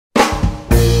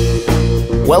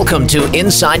Welcome to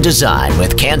Inside Design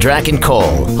with Kandrak and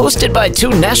Cole, hosted by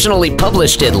two nationally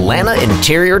published Atlanta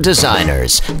interior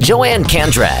designers, Joanne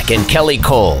Kandrak and Kelly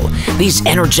Cole. These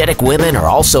energetic women are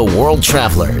also world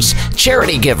travelers,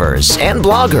 charity givers, and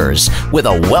bloggers with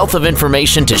a wealth of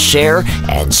information to share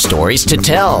and stories to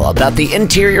tell about the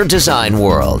interior design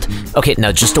world. Okay,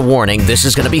 now just a warning, this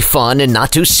is going to be fun and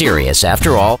not too serious.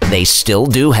 After all, they still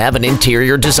do have an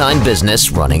interior design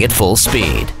business running at full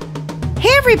speed. Hey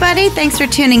everybody, thanks for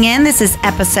tuning in. This is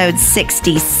episode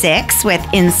 66 with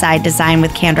Inside Design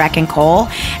with Kandrak and Cole.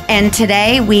 And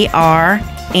today we are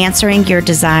answering your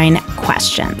design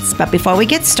questions. But before we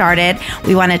get started,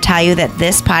 we want to tell you that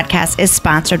this podcast is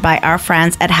sponsored by our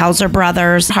friends at Helser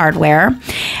Brothers Hardware.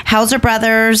 Helser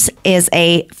Brothers is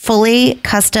a fully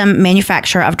custom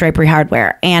manufacturer of drapery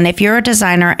hardware. And if you're a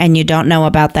designer and you don't know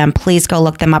about them, please go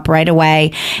look them up right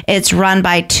away. It's run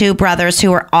by two brothers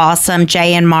who are awesome,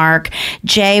 Jay and Mark.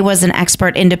 Jay was an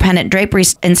expert independent drapery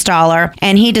installer,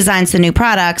 and he designs the new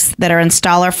products that are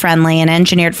installer friendly and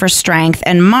engineered for strength.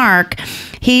 And Mark,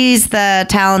 he's the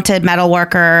talented metal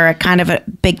worker, kind of a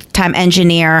big-time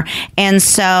engineer, and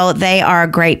so they are a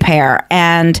great pair.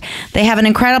 And they have an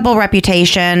incredible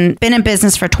reputation, been in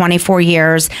business for 24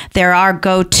 years. They're our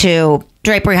go-to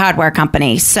drapery hardware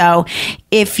company. So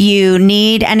if you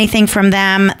need anything from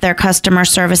them, their customer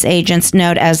service agents,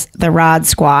 known as the Rod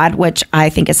Squad, which I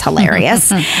think is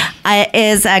hilarious,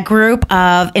 is a group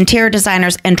of interior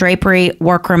designers and drapery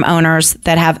workroom owners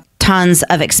that have tons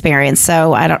of experience.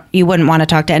 So you wouldn't want to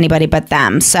talk to anybody but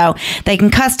them. So they can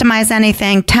customize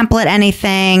anything, template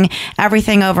anything,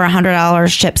 everything over $100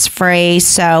 ships free.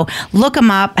 So look them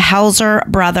up,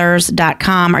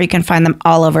 helserbrothers.com, or you can find them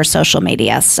all over social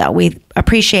media. So we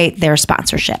appreciate their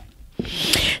sponsorship.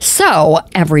 So,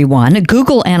 everyone,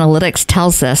 Google Analytics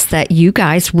tells us that you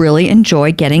guys really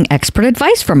enjoy getting expert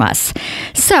advice from us.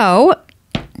 So,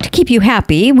 to keep you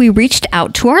happy, we reached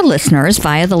out to our listeners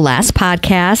via the last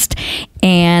podcast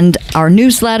and our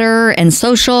newsletter and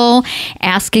social,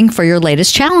 asking for your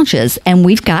latest challenges. And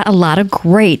we've got a lot of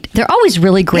they're always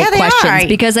really great questions,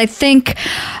 because I think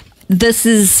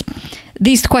these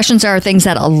questions are things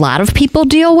that a lot of people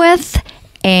deal with,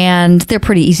 and they're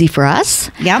pretty easy for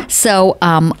us. Yep. So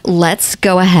let's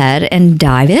go ahead and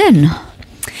dive in.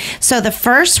 So the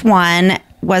first one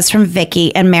was from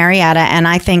Vicki and Marietta, and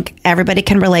I think everybody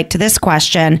can relate to this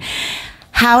question.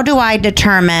 How do I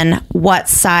determine what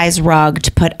size rug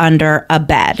to put under a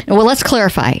bed? Well, let's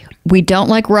clarify. We don't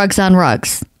like rugs on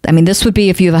rugs. I mean, this would be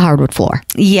if you have a hardwood floor.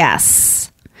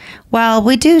 Yes. Well,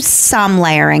 we do some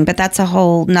layering, but that's a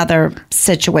whole nother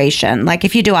situation. Like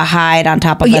if you do a hide on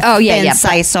top of a thin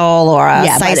sisal, or a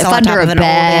sisal on top of an old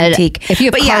antique. If you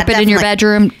have carpet in your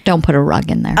bedroom, don't put a rug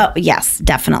in there. Oh, yes,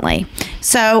 definitely.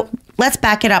 So let's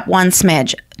back it up one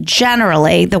smidge.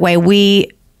 Generally, the way we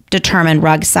determine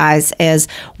rug size is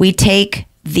we take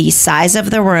the size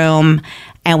of the room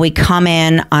and we come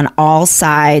in on all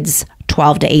sides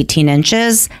 12 to 18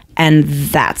 inches, and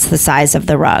that's the size of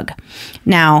the rug.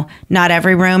 Now, not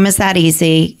every room is that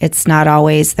easy. It's not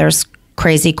always. There's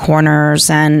crazy corners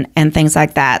and things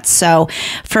like that. So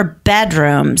for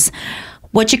bedrooms,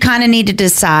 what you kind of need to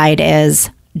decide is,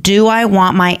 do I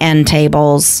want my end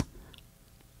tables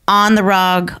on the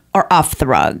rug or off the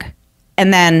rug?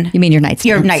 And then... You mean your nightstand?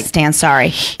 Your nightstand,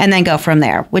 sorry. And then go from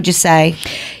there, would you say?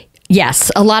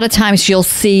 Yes. A lot of times you'll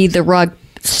see the rug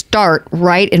start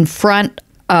right in front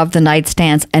of the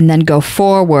nightstands and then go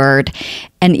forward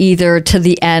and either to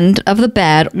the end of the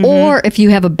bed, or if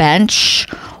you have a bench,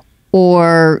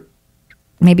 or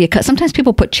maybe sometimes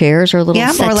people put chairs or a little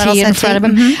settee in front of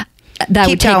them. That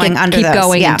keep going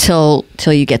until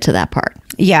you get to that part.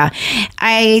 Yeah.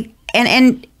 I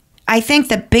think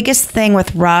the biggest thing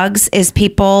with rugs is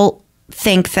people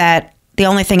think that the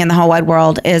only thing in the whole wide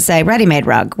world is a ready-made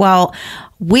rug. Well,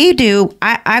 we do,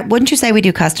 I wouldn't you say we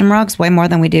do custom rugs way more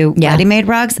than we do ready-made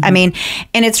rugs? I mean,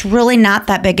 and it's really not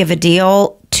that big of a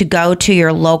deal to go to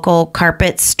your local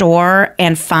carpet store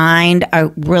and find a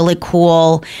really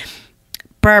cool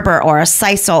Berber or a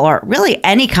sisal or really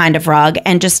any kind of rug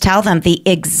and just tell them the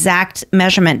exact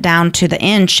measurement down to the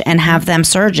inch and have them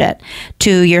serge it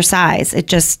to your size.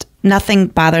 Nothing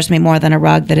bothers me more than a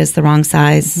rug that is the wrong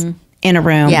size in a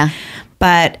room. Yeah.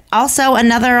 But also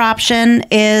another option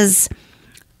is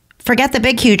forget the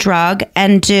big, huge rug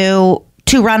and do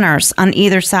two runners on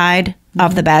either side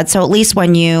of the bed. So at least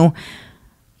when your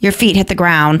feet hit the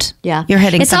ground, you're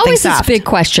hitting something soft. It's always this big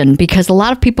question, because a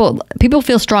lot of people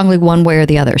feel strongly one way or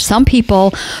the other. Some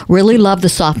people really love the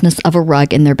softness of a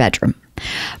rug in their bedroom.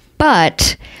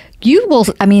 But You will,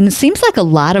 I mean, it seems like a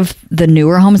lot of the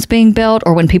newer homes being built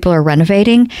or when people are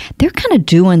renovating, they're kind of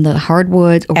doing the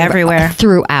hardwoods everywhere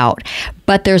throughout.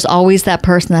 But there's always that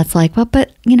person that's like, well,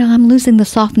 but, I'm losing the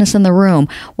softness in the room.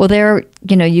 Well, there,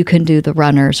 you can do the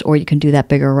runners or you can do that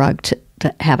bigger rug to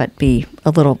have it be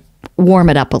warm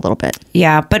it up a little bit.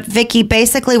 Yeah, but Vicki,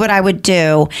 basically what I would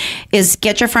do is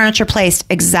get your furniture placed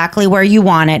exactly where you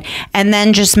want it and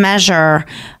then just measure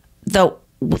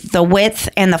the width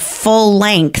and the full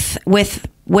length with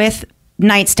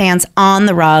nightstands on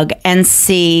the rug and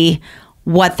see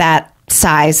what that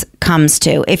size comes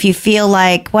to. If you feel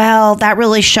like, well, that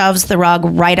really shoves the rug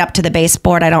right up to the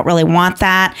baseboard, I don't really want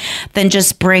that, then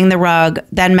just bring the rug,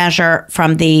 then measure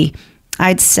from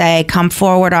I'd say come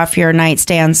forward off your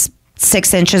nightstands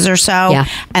 6 inches or so,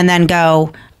 and then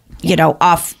go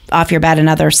off your bed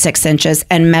another 6 inches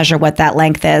and measure what that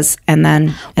length is. And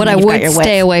then what I would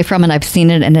stay away from, and I've seen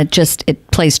it and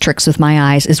it plays tricks with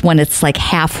my eyes, is when it's like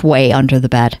halfway under the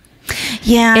bed.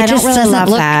 Yeah, I don't really love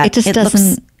that. It just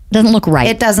doesn't look right.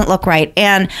 It doesn't look right.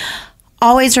 And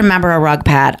always remember a rug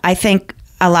pad. I think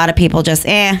a lot of people just,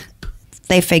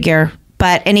 they figure,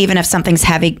 and even if something's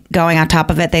heavy going on top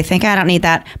of it, they think, I don't need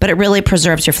that. But it really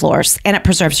preserves your floors and it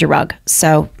preserves your rug.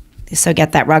 So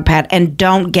get that rug pad and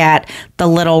don't get the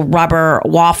little rubber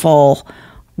waffle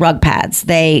rug pads.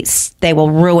 They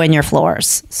will ruin your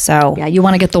floors. So yeah, you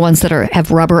want to get the ones that have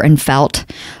rubber and felt.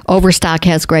 Overstock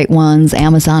has great ones.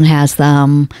 Amazon has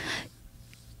them.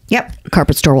 Yep.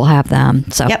 Carpet store will have them.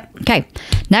 So yep. Okay.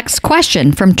 Next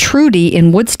question from Trudy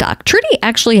in Woodstock. Trudy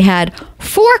actually had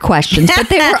 4 questions, but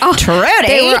they were all Trudy.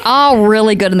 They were all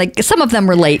really good, and some of them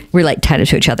relate kind of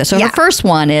to each other. So the first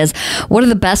one is, what are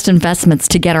the best investments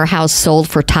to get our house sold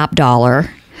for top dollar?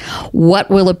 What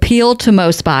will appeal to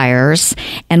most buyers?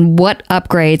 And what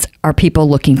upgrades are people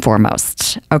looking for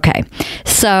most? Okay.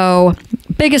 So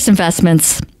biggest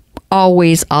investments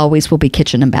always will be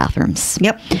kitchen and bathrooms.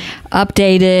 Yep.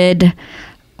 Updated,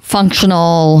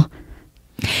 functional.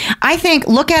 I think,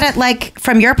 look at it like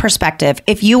from your perspective.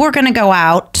 If you were going to go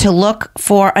out to look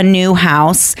for a new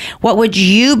house, what would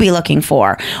you be looking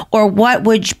for? Or what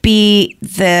would be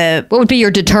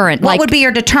your deterrent? What would be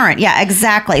your deterrent? Yeah,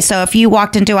 exactly. So if you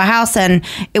walked into a house and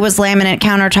it was laminate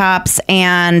countertops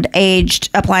and aged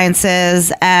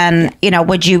appliances and, and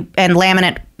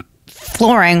laminate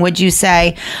flooring, would you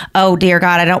say, oh dear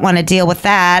God, I don't want to deal with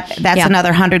that? That's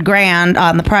another $100,000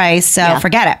 on the price. So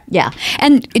forget it. Yeah.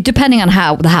 And depending on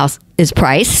how the house is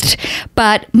priced,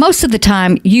 but most of the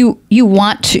time you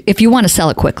want to, if you want to sell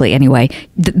it quickly anyway,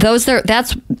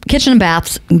 that's kitchen and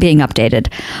baths being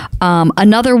updated.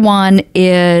 Another one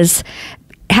is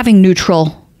having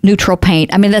neutral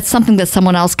paint. I mean, that's something that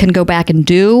someone else can go back and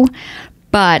do.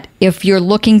 But if you're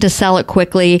looking to sell it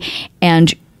quickly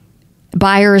and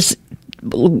buyers,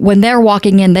 when they're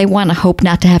walking in, they want to hope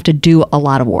not to have to do a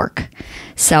lot of work.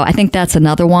 So I think that's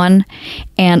another one.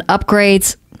 And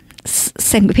upgrades,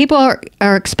 same, people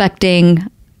are expecting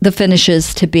the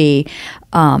finishes to be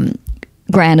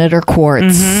granite or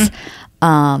quartz,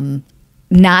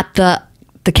 not the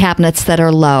cabinets that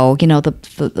are low.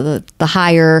 The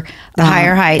higher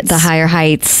heights. The higher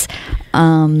heights.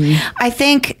 I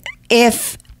think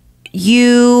if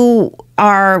you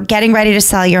are getting ready to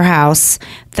sell your house,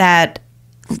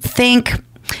 think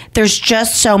there's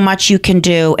just so much you can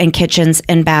do in kitchens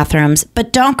and bathrooms,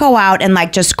 but don't go out and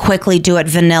just quickly do it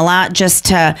vanilla just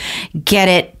to get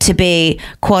it to be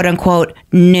quote unquote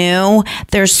new.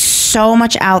 There's so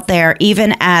much out there,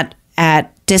 even at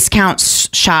discount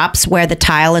shops where the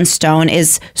tile and stone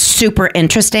is super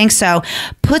interesting. So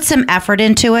put some effort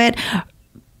into it.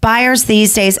 Buyers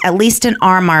these days, at least in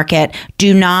our market,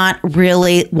 do not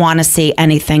really want to see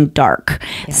anything dark.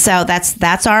 Yeah. So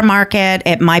that's our market.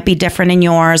 It might be different in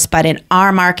yours, but in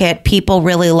our market, people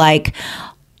really like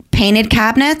painted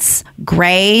cabinets,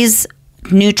 grays,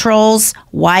 neutrals,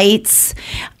 whites.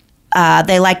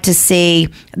 They like to see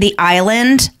the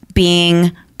island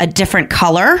being a different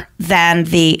color than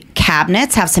the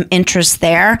cabinets, have some interest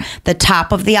there. The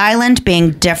top of the island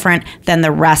being different than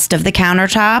the rest of the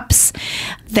countertops.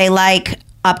 They like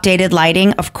updated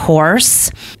lighting, of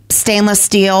course. Stainless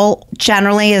steel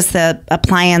generally is the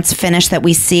appliance finish that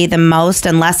we see the most,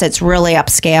 unless it's really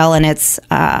upscale and it's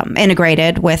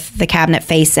integrated with the cabinet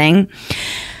facing.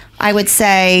 I would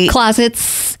say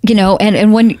closets,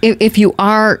 and when if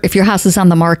your house is on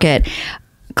the market,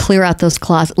 clear out those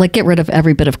closets, get rid of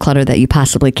every bit of clutter that you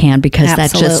possibly can, because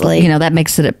Absolutely. that just, that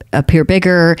makes it appear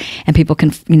bigger and people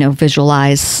can,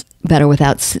 visualize better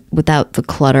without the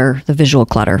clutter, the visual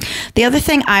clutter. The other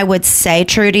thing I would say,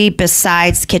 Trudy,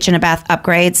 besides kitchen and bath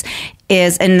upgrades,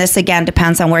 is, and this again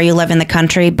depends on where you live in the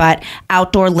country, but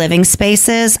outdoor living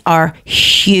spaces are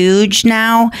huge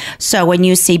now. So when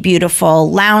you see beautiful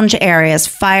lounge areas,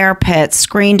 fire pits,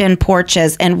 screened in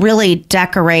porches, and really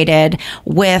decorated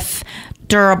with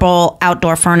durable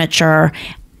outdoor furniture,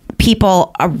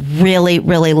 people are really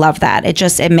love that.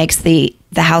 It makes the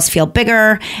house feel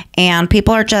bigger, and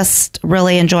people are just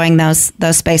really enjoying those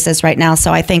spaces right now.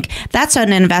 So I think that's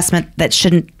an investment that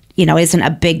isn't a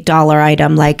big dollar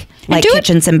item like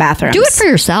kitchens and bathrooms. Do it for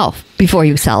yourself before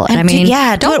you sell it.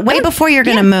 Do it way before you're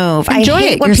going to move. Enjoy I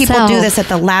hate it when yourself. people do this at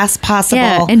the last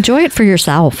possible. Enjoy it for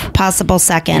yourself. Possible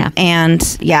second.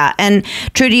 Yeah. And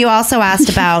Trudy, you also asked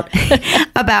about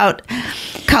about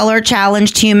color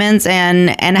challenged humans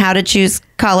and how to choose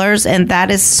colors, and that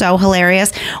is so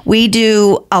hilarious. We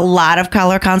do a lot of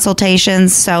color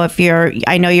consultations, so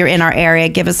I know you're in our area,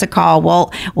 give us a call.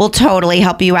 We'll totally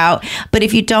help you out. But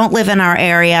if you don't live in our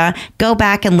area, go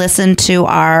back and listen to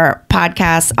our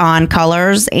podcast on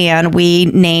colors, and we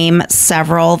name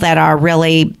several that are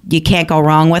really, you can't go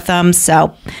wrong with them.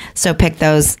 So pick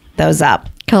those up.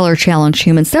 Color challenge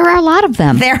humans. There are a lot of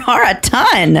them. There are a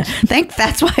ton. I think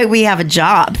that's why we have a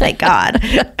job. Thank God.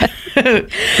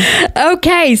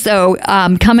 Okay, so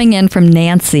coming in from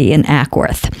Nancy in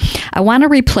Acworth. I want to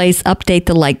update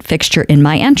the light fixture in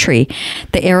my entry.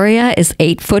 The area is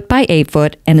 8 foot by 8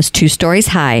 foot and is 2 stories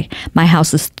high. My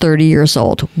house is 30 years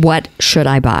old. What should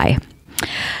I buy?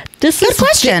 This is good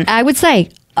question. I would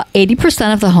say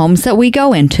 80% of the homes that we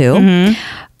go into,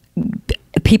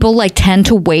 people tend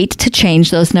to wait to change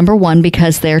those, number one,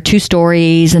 because they're 2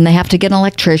 stories and they have to get an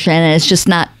electrician, and it's just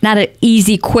not an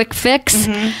easy quick fix.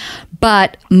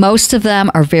 But most of them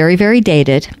are very, very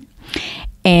dated.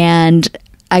 And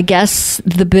I guess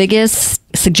the biggest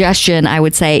suggestion I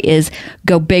would say is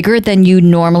go bigger than you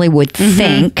normally would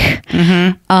think.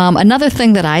 Another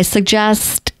thing that I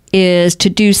suggest is to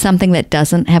do something that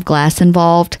doesn't have glass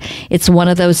involved. It's one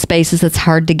of those spaces that's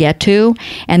hard to get to,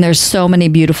 and there's so many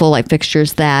beautiful light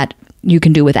fixtures that you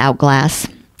can do without glass.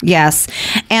 Yes.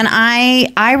 And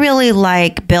I really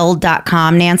like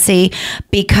build.com, Nancy,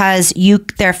 because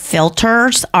their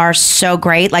filters are so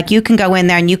great. Like, you can go in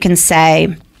there and you can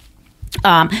say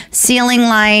ceiling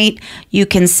light, you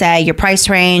can say your price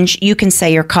range, you can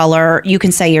say your color, you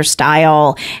can say your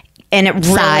style. And it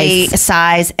really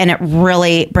size, and it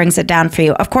really brings it down for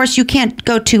you. Of course, you can't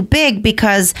go too big,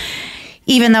 because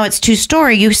even though it's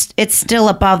 2-story, it's still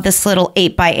above this little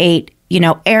 8 by 8,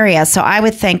 area. So I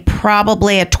would think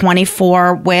probably a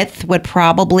 24 width would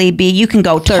probably be. You can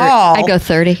go tall. I go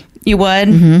 30. You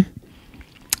would.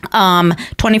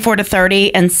 24 to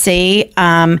 30 and see.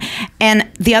 And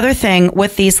the other thing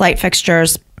with these light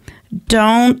fixtures,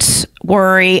 don't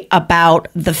worry about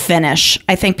the finish.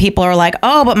 I think people are like,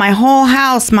 oh, but my whole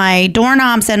house, my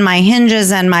doorknobs and my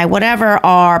hinges and my whatever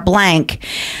are blank.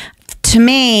 To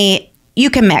me, you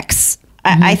can mix.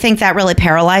 I think that really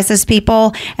paralyzes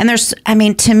people. And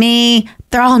to me,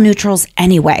 they're all neutrals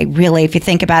anyway, really, if you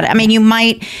think about it. I mean, you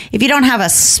might, if you don't have a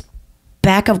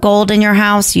speck of gold in your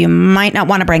house, you might not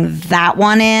want to bring that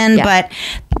one in. Yeah. But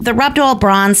the rubbed oil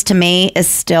bronze, to me, is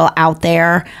still out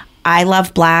there. I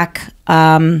love black.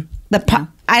 I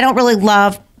don't really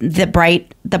love the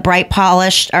bright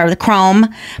polished, or the chrome.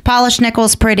 Polished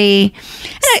nickel's pretty.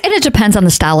 And it depends on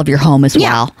the style of your home as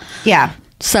well. Yeah.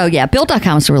 So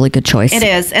build.com is a really good choice. It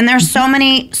is. And there's so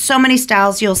many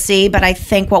styles you'll see, but I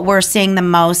think what we're seeing the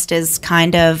most is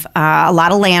kind of a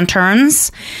lot of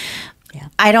lanterns. Yeah.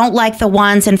 I don't like the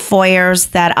ones in foyers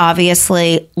that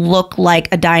obviously look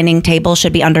like a dining table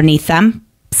should be underneath them.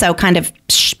 So kind of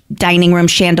dining room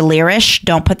chandelier-ish.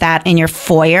 Don't put that in your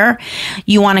foyer.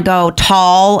 You want to go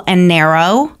tall and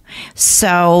narrow.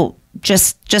 So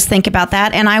just think about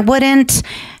that. And I wouldn't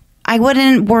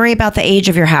worry about the age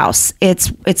of your house.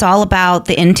 It's all about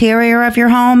the interior of your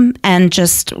home and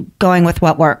just going with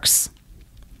what works.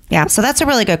 Yeah, so that's a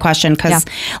really good question, because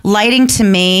lighting to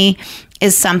me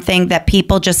is something that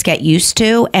people just get used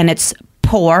to, and it's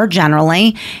poor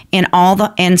generally in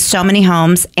so many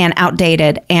homes and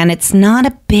outdated, and it's not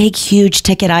a big huge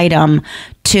ticket item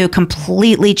to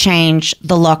completely change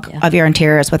the look of your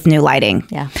interiors with new lighting.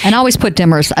 Yeah. And always put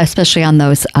dimmers, especially on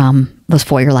those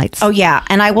foyer lights. Oh yeah.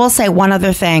 And I will say one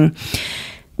other thing.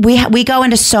 We go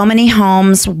into so many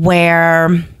homes where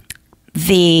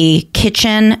the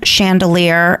kitchen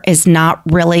chandelier is not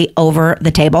really over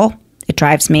the table. It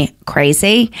drives me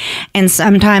crazy. And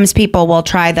sometimes people will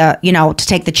try to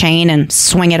take the chain and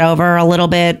swing it over a little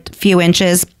bit, a few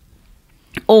inches.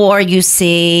 Or you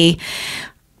see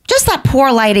just that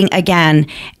poor lighting again.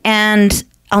 And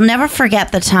I'll never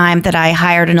forget the time that I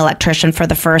hired an electrician for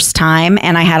the first time,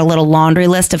 and I had a little laundry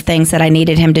list of things that I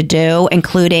needed him to do,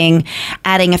 including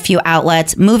adding a few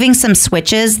outlets, moving some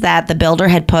switches that the builder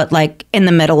had put like in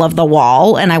the middle of the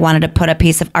wall, and I wanted to put a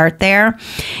piece of art there.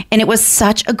 And it was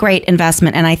such a great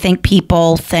investment. And I think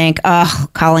people think, oh,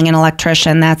 calling an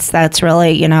electrician, that's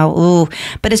really, ooh.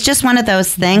 But it's just one of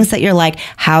those things that you're like,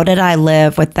 how did I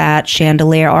live with that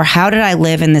chandelier? Or how did I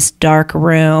live in this dark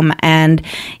room? And,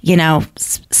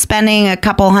 spending a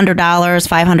couple $100,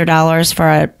 $500 for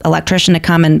an electrician to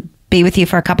come and be with you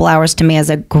for a couple hours, to me,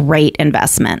 is a great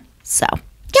investment. So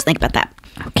just think about that.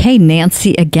 Okay,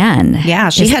 Nancy again. Yeah,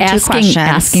 she had two questions.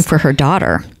 Asking for her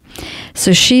daughter.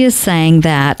 So she is saying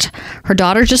that her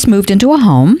daughter just moved into a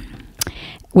home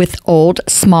with old,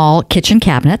 small kitchen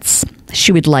cabinets.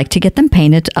 She would like to get them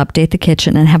painted to update the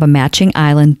kitchen and have a matching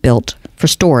island built for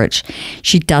storage.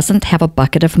 She doesn't have a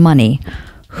bucket of money.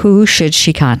 Who should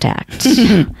she contact?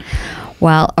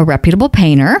 Well, a reputable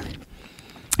painter.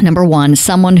 Number one,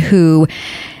 someone who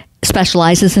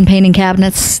specializes in painting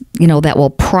cabinets, that will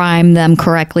prime them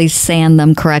correctly, sand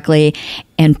them correctly,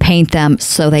 and paint them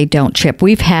so they don't chip.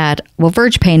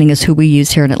 Verge Painting is who we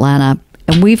use here in Atlanta,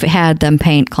 and we've had them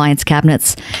paint clients'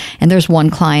 cabinets. And there's one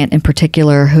client in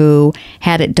particular who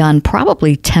had it done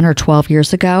probably 10 or 12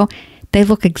 years ago. They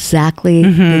look exactly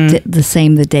the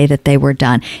same the day that they were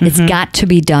done. Mm-hmm. It's got to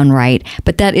be done right.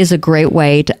 But that is a great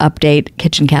way to update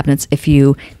kitchen cabinets if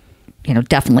you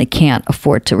definitely can't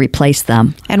afford to replace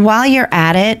them. And while you're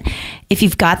at it, if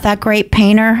you've got that great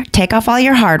painter, take off all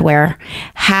your hardware,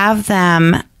 have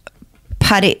them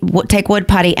take wood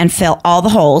putty and fill all the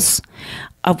holes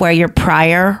of where your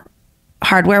prior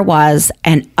hardware was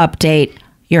and update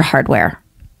your hardware.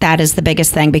 That is the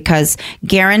biggest thing, because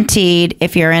guaranteed,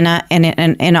 if you're in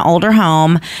an older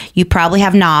home, you probably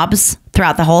have knobs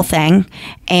throughout the whole thing,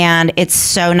 and it's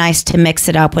so nice to mix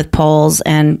it up with poles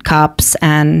and cups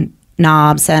and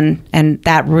knobs, and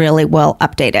that really will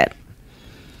update it.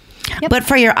 Yep. But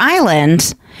for your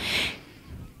island,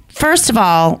 first of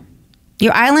all,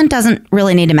 your island doesn't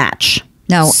really need to match.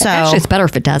 No, actually, it's better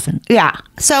if it doesn't. Yeah.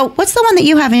 So what's the one that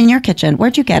you have in your kitchen?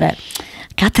 Where'd you get it?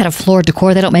 Got that at Floor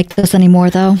Decor. They don't make those anymore,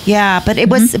 though. Yeah, but it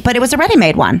was a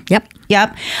ready-made one.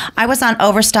 Yep. I was on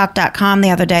overstock.com the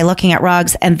other day looking at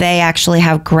rugs, and they actually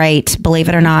have great, believe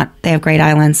it or not, they have great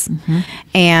islands. Mm-hmm.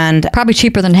 And probably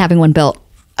cheaper than having one built,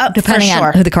 depending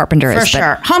on who the carpenter is. For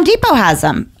sure. Home Depot has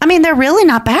them. I mean, they're really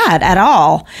not bad at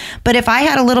all. But if I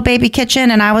had a little baby kitchen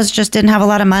and I didn't have a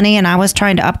lot of money and I was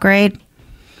trying to upgrade,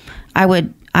 I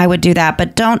would do that.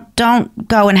 But don't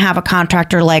go and have a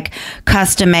contractor like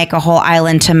custom make a whole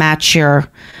island to match your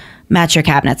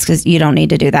cabinets, because you don't need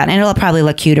to do that. And it'll probably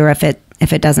look cuter if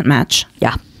it doesn't match.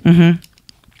 Yeah. Mm-hmm.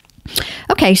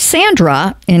 Okay,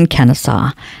 Sandra in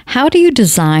Kennesaw. How do you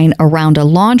design around a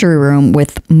laundry room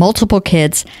with multiple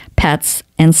kids, pets,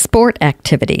 and sport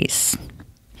activities?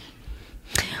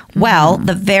 Well,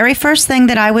 the very first thing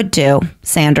that I would do,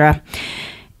 Sandra,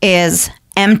 is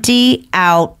empty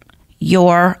out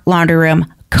your laundry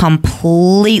room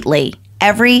completely.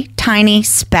 Every tiny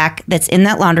speck that's in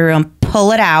that laundry room,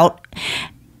 pull it out,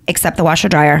 except the washer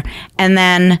dryer, and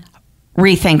then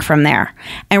rethink from there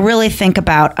and really think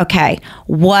about, okay,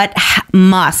 what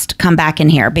must come back in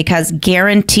here? Because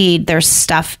guaranteed there's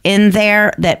stuff in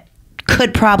there that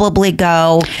could probably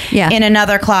go in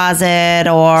another closet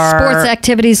or sports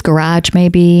activities, garage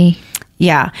maybe.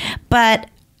 Yeah. But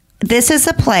this is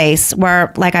a place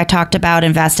where, like I talked about,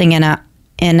 investing in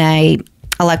a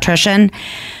electrician.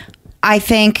 I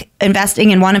think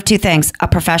investing in one of two things: a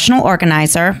professional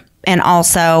organizer and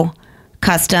also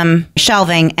custom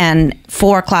shelving and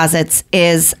 4 closets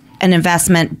is an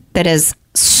investment that is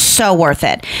so worth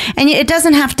it. And it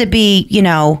doesn't have to be,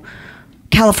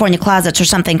 California Closets or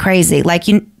something crazy. Like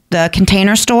the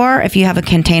Container Store, if you have a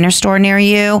Container Store near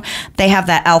you, they have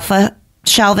that Alpha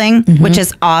shelving, which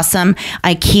is awesome.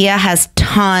 IKEA has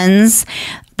tons.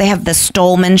 They have the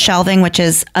Stolman shelving, which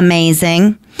is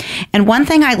amazing. And one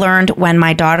thing I learned when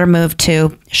my daughter moved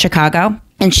to Chicago,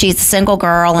 and she's a single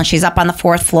girl and she's up on the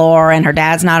 4th floor and her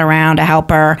dad's not around to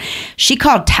help her, she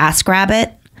called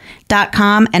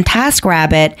TaskRabbit.com, and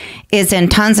TaskRabbit is in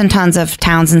tons and tons of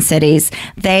towns and cities.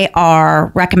 They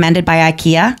are recommended by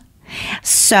IKEA.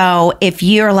 So if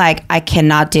you're like, I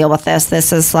cannot deal with this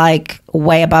is like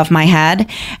way above my head,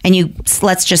 and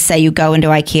let's just say you go into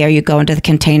IKEA, you go into the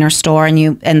Container Store,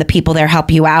 and the people there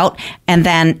help you out, and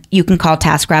then you can call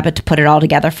TaskRabbit to put it all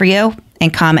together for you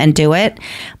and come and do it.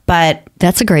 But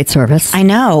that's a great service. I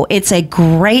know, it's a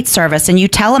great service, and you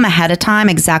tell them ahead of time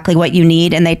exactly what you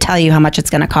need, and they tell you how much it's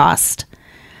going to cost.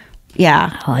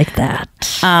 Yeah, I like that.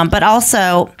 But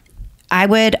also, I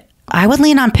would I would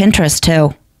lean on Pinterest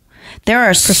too. There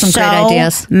are some great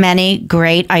ideas. Many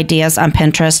great ideas on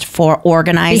Pinterest for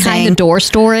organizing. Behind the door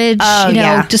storage,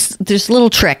 just there's little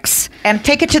tricks. And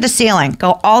take it to the ceiling.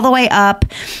 Go all the way up.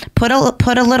 Put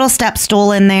a little step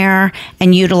stool in there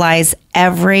and utilize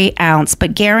every ounce.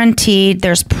 But guaranteed,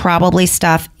 there's probably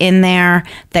stuff in there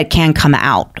that can come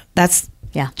out. That's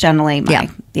generally my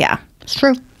It's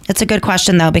true. It's a good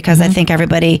question though, because I think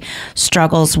everybody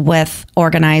struggles with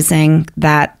organizing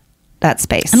that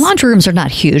space. And laundry rooms are not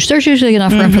huge. There's usually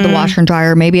enough room for the washer and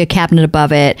dryer, maybe a cabinet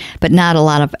above it, but not a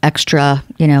lot of extra,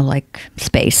 like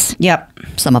space. Yep.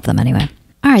 Some of them anyway.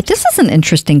 All right, this is an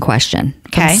interesting question.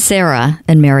 Okay. From Sarah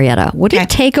in Marietta. Would it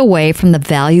take away from the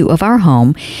value of our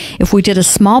home if we did a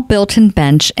small built-in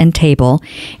bench and table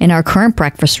in our current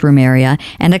breakfast room area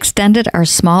and extended our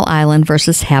small island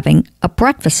versus having a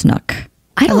breakfast nook?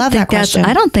 I love that question.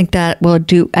 I don't think that will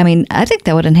do. I mean, I think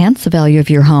that would enhance the value of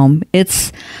your home.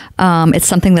 It's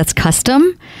something that's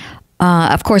custom.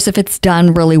 Of course, if it's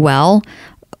done really well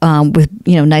with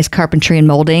nice carpentry and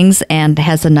moldings and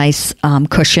has a nice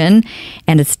cushion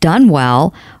and it's done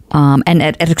well, and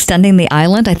at extending the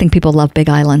island, I think people love big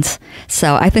islands.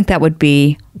 So I think that would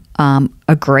be I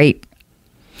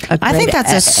think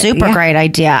that's a super great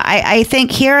idea. I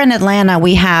think here in Atlanta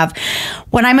we have.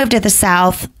 When I moved to the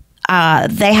South.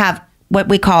 They have what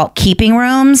we call keeping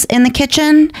rooms in the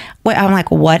kitchen. I'm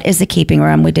like, what is a keeping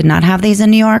room? We did not have these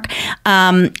in New York.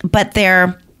 But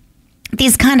they're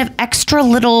these kind of extra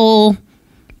little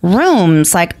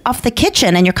rooms like off the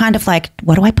kitchen. And you're kind of like,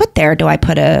 what do I put there? Do I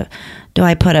put a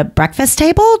breakfast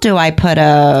table? Do I put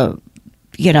a,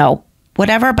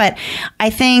 whatever? But I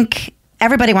think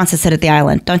everybody wants to sit at the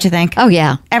island, don't you think? Oh,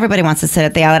 yeah. Everybody wants to sit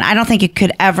at the island. I don't think you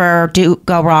could ever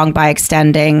go wrong by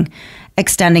extending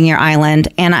your island.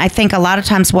 And I think a lot of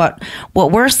times what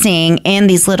we're seeing in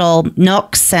these little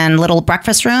nooks and little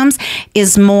breakfast rooms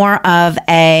is more of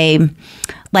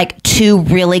two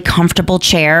really comfortable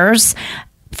chairs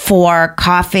for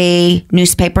coffee,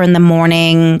 newspaper in the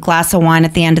morning, glass of wine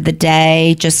at the end of the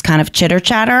day, just kind of chitter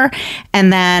chatter.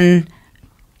 And then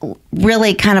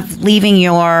really kind of leaving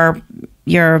your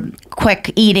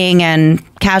quick eating and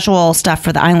casual stuff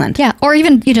for the island. Yeah, or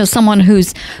even someone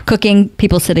who's cooking,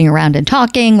 people sitting around and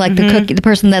talking. Like the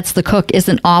person that's the cook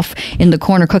isn't off in the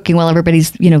corner cooking while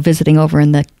everybody's visiting over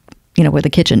in the where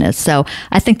the kitchen is. So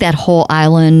I think that whole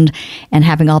island and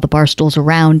having all the bar stools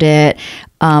around it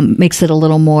makes it a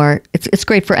little more. It's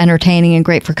great for entertaining and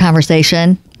great for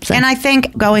conversation. So. And I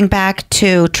think going back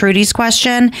to Trudy's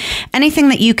question, anything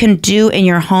that you can do in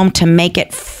your home to make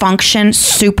it function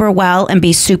super well and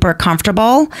be super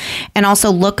comfortable and also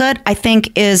look good, I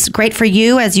think is great for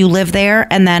you as you live there,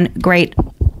 and then great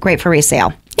for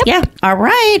resale. Yep. Yeah. All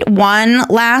right. One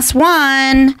last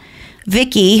one.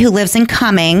 Vicki, who lives in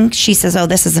Cumming, she says,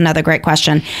 this is another great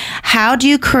question. How do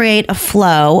you create a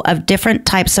flow of different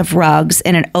types of rugs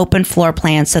in an open floor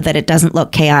plan so that it doesn't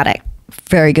look chaotic?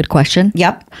 Very good question.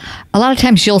 Yep. A lot of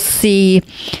times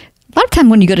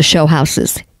when you go to show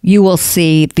houses, you will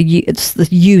see the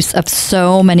use of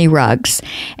so many rugs.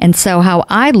 And so how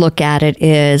I look at it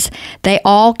is they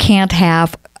all can't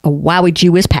have a wowie gee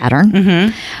whiz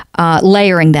pattern,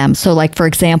 layering them. So like, for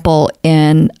example,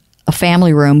 in a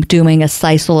family room, doing a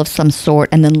sisal of some sort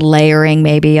and then layering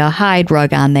maybe a hide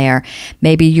rug on there.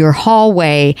 Maybe your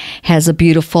hallway has a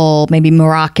beautiful, maybe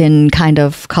Moroccan kind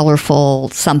of colorful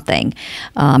something.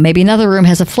 Maybe another room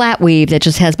has a flat weave that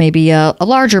just has maybe a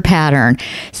larger pattern.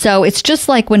 So it's just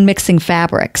like when mixing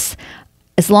fabrics.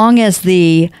 As long as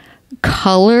the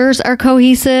colors are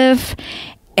cohesive,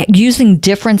 using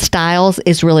different styles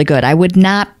is really good. I would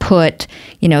not put,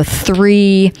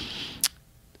 3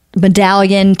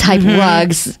 medallion type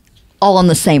rugs all in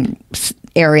the same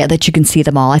area that you can see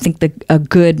them all. I think a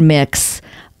good mix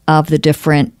of the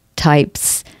different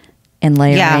types and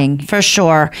layering. Yeah, for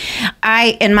sure.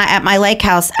 At my lake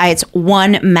house, it's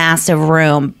one massive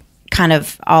room, kind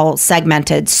of all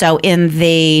segmented. So in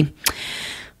the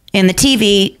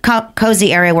TV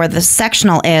cozy area where the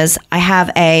sectional is, I have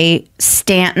a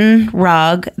Stanton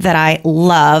rug that I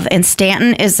love, and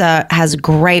Stanton has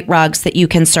great rugs that you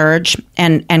can serge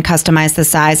and customize the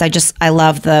size. I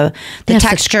love the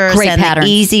textures and patterns.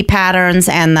 The easy patterns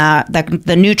and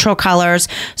the neutral colors.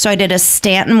 So I did a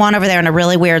Stanton one over there in a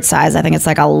really weird size. I think it's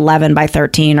like 11 by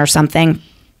 13 or something.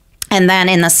 And then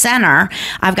in the center,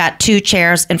 I've got 2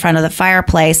 chairs in front of the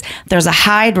fireplace. There's a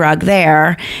hide rug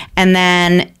there. And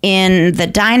then in the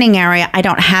dining area, I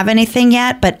don't have anything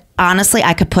yet, but honestly,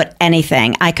 I could put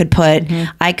anything. I could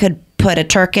put a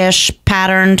Turkish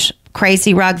patterned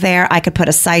crazy rug there. I could put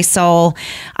a sisal.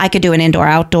 I could do an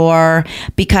indoor-outdoor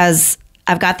because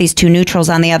I've got these two neutrals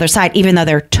on the other side, even though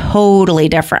they're totally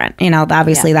different. You know,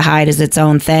 obviously the hide is its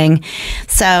own thing.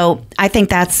 So I think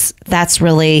that's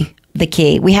really the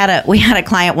key. We had a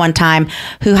client one time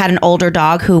who had an older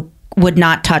dog who would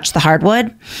not touch the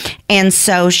hardwood. And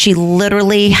so she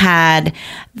literally had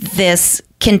this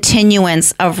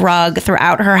continuance of rug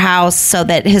throughout her house so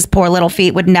that his poor little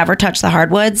feet would never touch the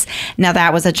hardwoods. Now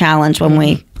that was a challenge when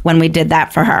we did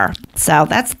that for her. So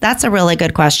that's a really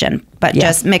good question, but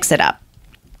just mix it up.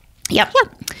 Yep.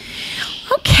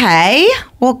 Okay.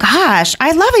 Well, gosh,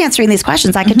 I love answering these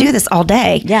questions. I could do this all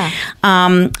day. Yeah.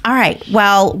 All right.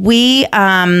 Well, we've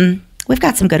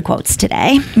got some good quotes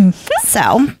today.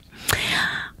 So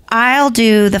I'll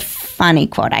do the funny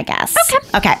quote, I guess.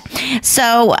 Okay.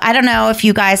 So I don't know if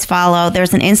you guys follow,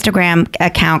 there's an Instagram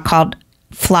account called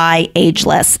Fly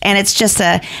Ageless, and it's just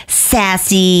a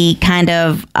sassy kind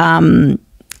of,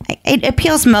 it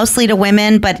appeals mostly to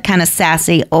women, but kind of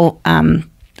sassy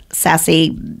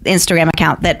Instagram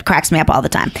account that cracks me up all the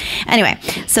time. Anyway,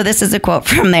 so this is a quote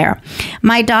from there.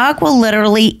 My dog will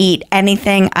literally eat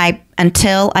anything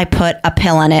until I put a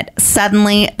pill in it.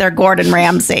 Suddenly, they're Gordon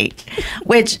Ramsay,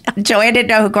 which Joanne didn't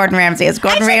know who Gordon Ramsay is.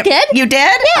 Did. You did?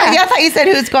 Yeah. I thought you said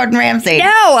who's Gordon Ramsay.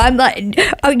 No, I'm like,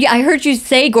 oh yeah, I heard you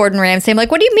say Gordon Ramsay. I'm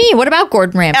like, what do you mean? What about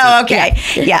Gordon Ramsay? Oh, okay.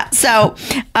 Yeah. So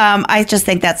I just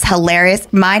think that's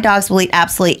hilarious. My dogs will eat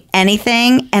absolutely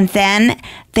anything, and then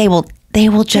they will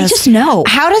just know.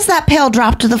 How does that pail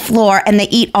drop to the floor and they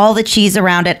eat all the cheese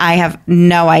around it? I have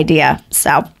no idea.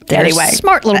 So They're anyway,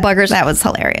 smart little buggers. That was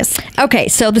hilarious. Okay,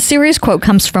 so the serious quote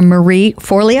comes from Marie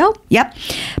Forleo. Yep.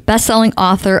 Best-selling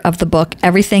author of the book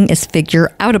Everything is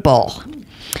Figure-Outable.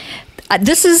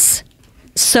 This is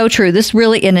so true. This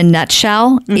really, in a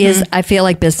nutshell, is, I feel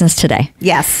like, business today.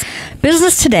 Yes.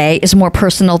 Business today is more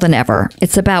personal than ever.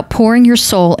 It's about pouring your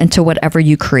soul into whatever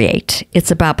you create.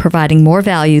 It's about providing more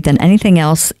value than anything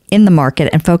else in the market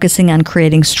and focusing on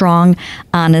creating strong,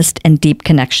 honest, and deep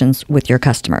connections with your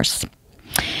customers.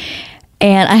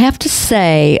 And I have to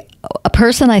say, a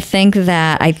person I think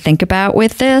about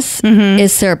with this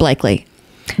is Sarah Blakely.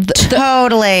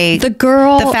 Totally. The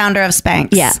girl. The founder of Spanx.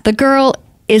 Yeah. The girl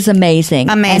is amazing.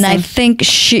 And I think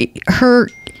her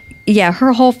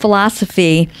whole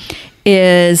philosophy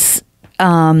is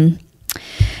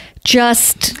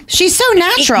she's so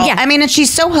natural. Yeah. I mean, and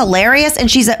she's so hilarious, and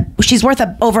she's worth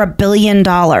over $1 billion,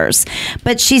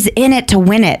 but she's in it to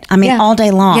win it. I mean, all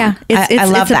day long. Yeah. I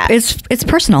love that. It's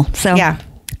personal. So yeah.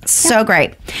 So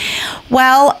great.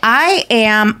 Well, I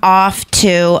am off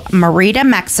to Marietta,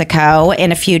 Mexico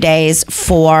in a few days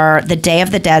for the Day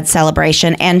of the Dead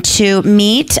celebration and to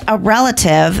meet a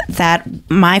relative that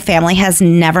my family has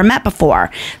never met before.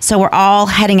 So we're all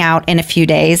heading out in a few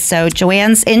days. So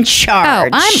Joanne's in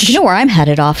charge. You know where I'm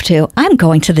headed off to? I'm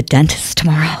going to the dentist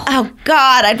tomorrow. Oh,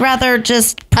 God. I'd rather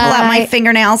just pull out my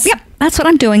fingernails. Yep. That's what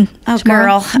I'm doing. Oh,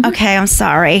 tomorrow. girl. Okay, I'm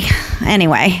sorry.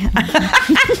 Anyway.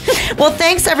 Well,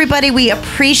 thanks, everybody. We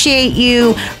appreciate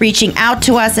you reaching out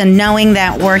to us and knowing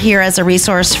that we're here as a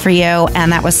resource for you.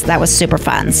 And that was super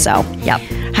fun. So,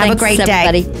 Have a great day.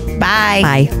 Everybody. Bye.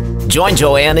 Bye. Join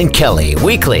Joanne and Kelly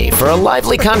weekly for a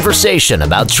lively conversation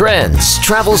about trends,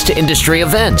 travels to industry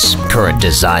events, current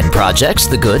design projects,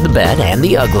 the good, the bad, and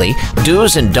the ugly,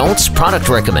 do's and don'ts, product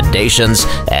recommendations,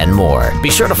 and more. Be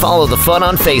sure to follow the fun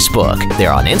on Facebook.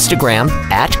 They're on Instagram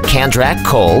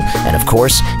 @Kandrak-Cole. And of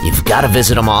course, you've got to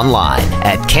visit them online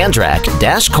at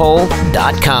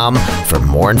kandrak-cole.com for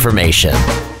more information.